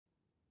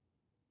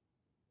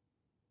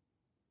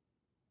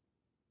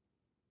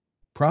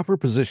Proper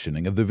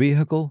positioning of the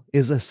vehicle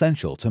is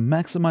essential to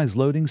maximize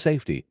loading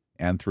safety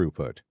and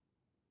throughput.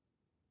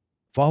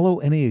 Follow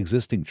any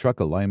existing truck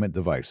alignment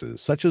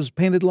devices such as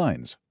painted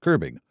lines,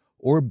 curbing,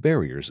 or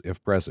barriers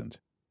if present.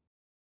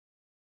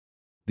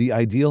 The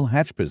ideal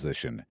hatch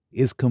position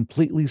is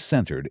completely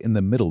centered in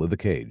the middle of the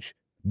cage.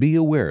 Be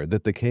aware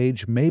that the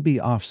cage may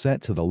be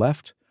offset to the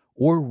left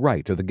or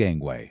right of the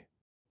gangway.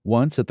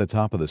 Once at the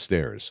top of the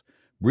stairs,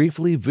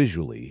 briefly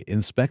visually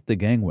inspect the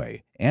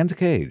gangway and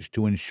cage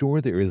to ensure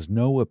there is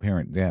no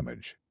apparent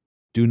damage.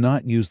 Do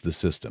not use the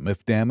system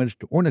if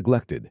damaged or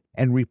neglected,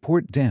 and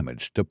report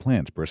damage to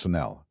plant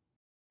personnel.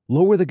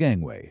 Lower the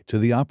gangway to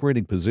the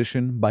operating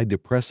position by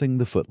depressing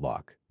the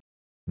footlock.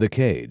 The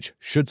cage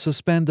should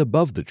suspend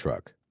above the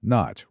truck,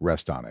 not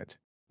rest on it.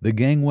 The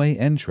gangway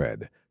end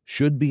tread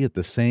should be at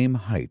the same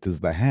height as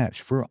the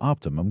hatch for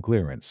optimum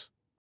clearance.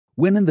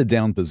 When in the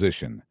down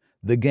position,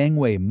 the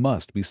gangway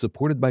must be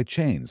supported by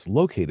chains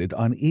located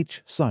on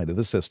each side of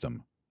the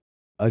system.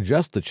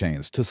 Adjust the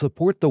chains to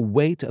support the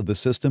weight of the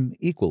system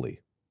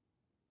equally.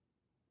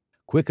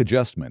 Quick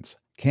adjustments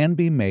can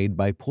be made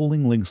by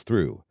pulling links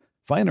through,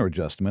 finer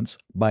adjustments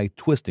by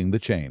twisting the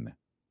chain.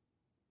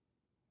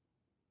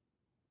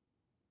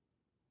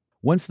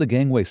 Once the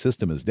gangway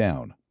system is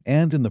down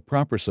and in the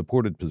proper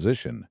supported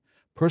position,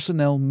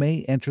 personnel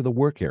may enter the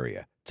work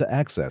area to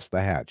access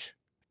the hatch.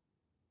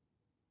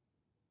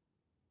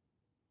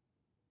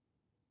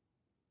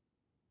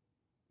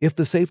 If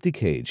the safety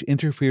cage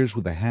interferes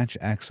with the hatch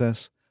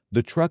access,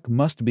 the truck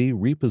must be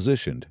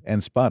repositioned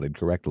and spotted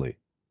correctly.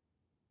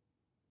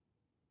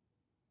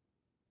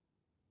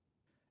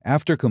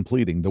 After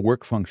completing the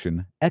work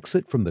function,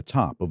 exit from the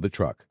top of the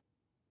truck.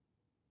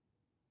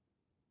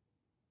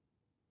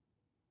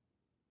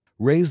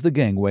 Raise the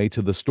gangway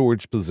to the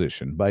storage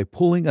position by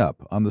pulling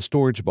up on the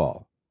storage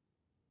ball.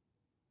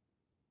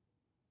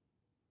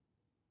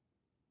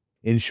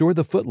 Ensure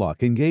the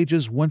footlock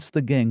engages once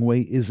the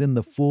gangway is in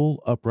the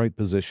full upright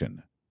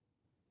position.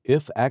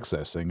 If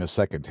accessing a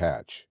second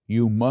hatch,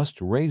 you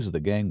must raise the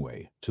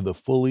gangway to the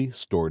fully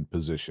stored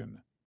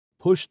position.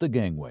 Push the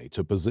gangway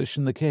to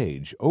position the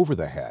cage over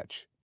the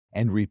hatch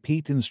and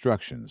repeat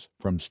instructions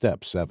from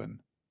step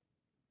 7.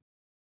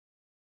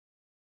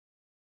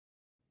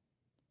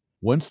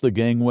 Once the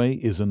gangway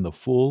is in the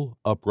full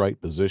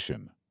upright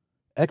position,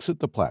 exit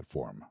the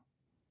platform.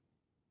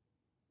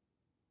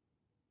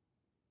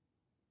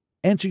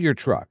 Enter your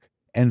truck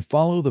and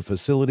follow the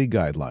facility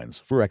guidelines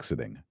for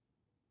exiting.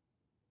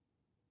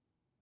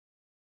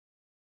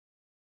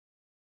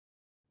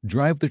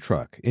 Drive the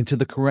truck into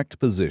the correct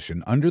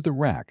position under the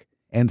rack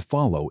and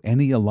follow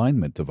any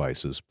alignment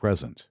devices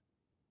present.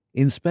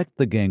 Inspect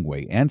the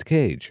gangway and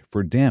cage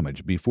for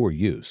damage before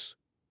use.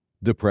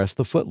 Depress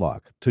the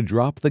footlock to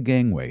drop the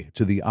gangway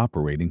to the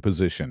operating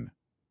position.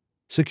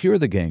 Secure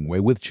the gangway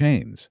with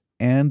chains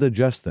and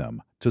adjust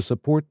them to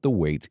support the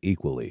weight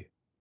equally.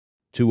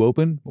 To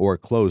open or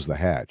close the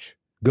hatch,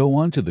 go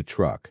onto the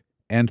truck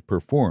and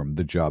perform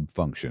the job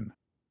function.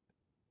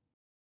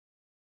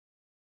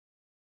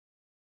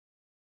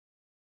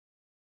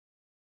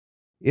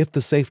 If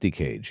the safety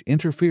cage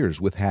interferes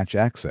with hatch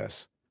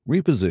access,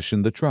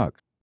 reposition the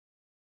truck.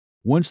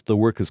 Once the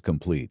work is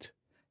complete,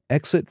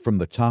 exit from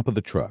the top of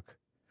the truck.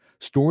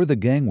 Store the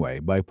gangway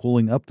by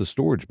pulling up the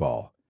storage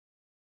ball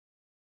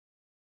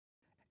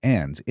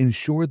and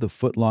ensure the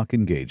footlock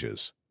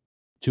engages.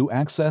 To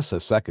access a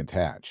second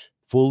hatch,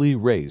 fully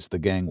raise the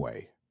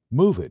gangway.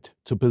 Move it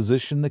to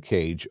position the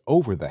cage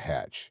over the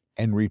hatch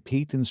and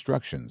repeat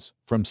instructions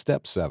from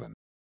step 7.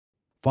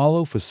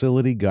 Follow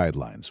facility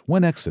guidelines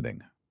when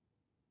exiting.